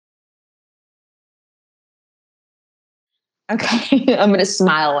Okay, I'm going to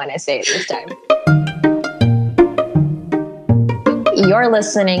smile when I say it this time. You're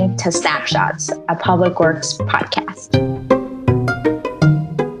listening to Snapshots, a Public Works podcast.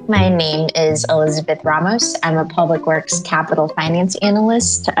 My name is Elizabeth Ramos. I'm a Public Works Capital Finance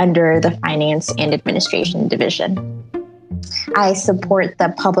Analyst under the Finance and Administration Division. I support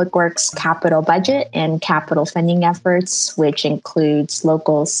the Public Works capital budget and capital funding efforts, which includes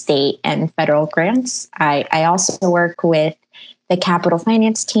local, state, and federal grants. I also work with the capital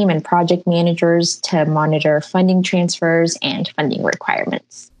finance team and project managers to monitor funding transfers and funding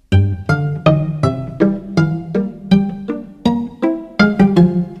requirements.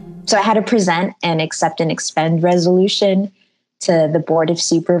 So I had to present an accept and expend resolution to the Board of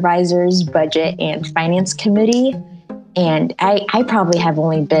Supervisors, Budget and Finance Committee. And I probably have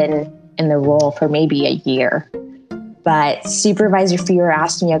only been in the role for maybe a year. But Supervisor Fewer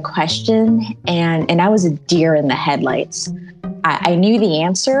asked me a question, and I was a deer in the headlights. I knew the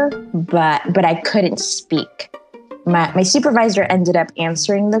answer, but I couldn't speak. My supervisor ended up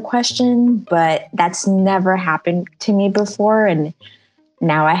answering the question, but that's never happened to me before, and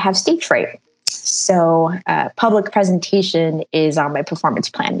now I have stage fright. So public presentation is on my performance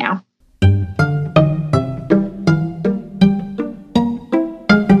plan now.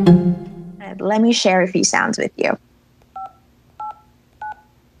 Let me share a few sounds with you.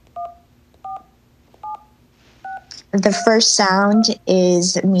 The first sound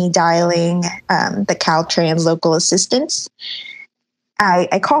is me dialing the Caltrans local assistants.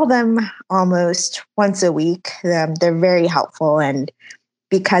 I call them almost once a week. They're very helpful, and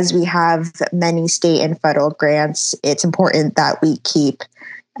because we have many state and federal grants, it's important that we keep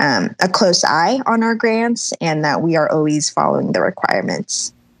a close eye on our grants and that we are always following the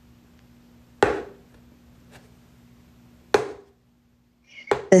requirements.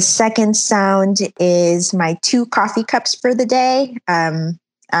 The second sound is my 2 coffee cups for the day.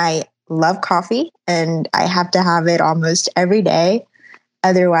 I love coffee and I have to have it almost every day.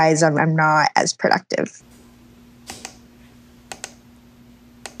 Otherwise, I'm not as productive.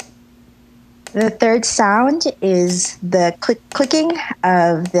 The third sound is the clicking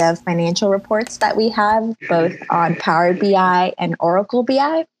of the financial reports that we have, both on Power BI and Oracle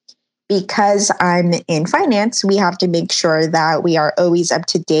BI. Because I'm in finance, we have to make sure that we are always up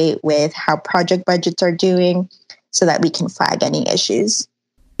to date with how project budgets are doing so that we can flag any issues.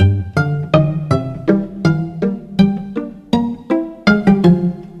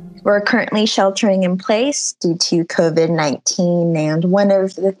 We're currently sheltering in place due to COVID-19, and one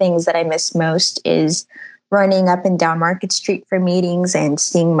of the things that I miss most is running up and down Market Street for meetings and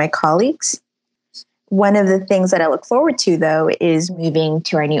seeing my colleagues. One of the things that I look forward to, though, is moving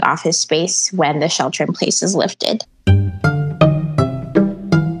to our new office space when the shelter in place is lifted.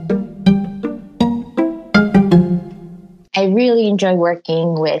 I really enjoy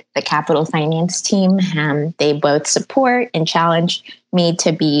working with the capital finance team. They both support and challenge me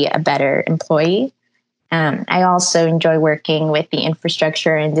to be a better employee. I also enjoy working with the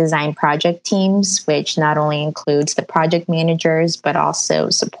infrastructure and design project teams, which not only includes the project managers, but also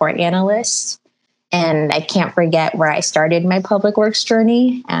support analysts. And I can't forget where I started my public works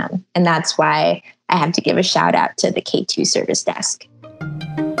journey. And that's why I have to give a shout out to the K2 service desk.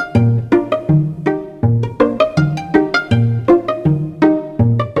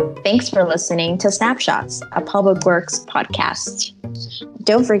 Thanks for listening to Snapshots, a Public Works podcast.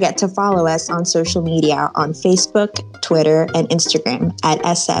 Don't forget to follow us on social media on Facebook, Twitter, and Instagram at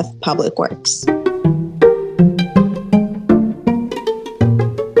SF Public Works.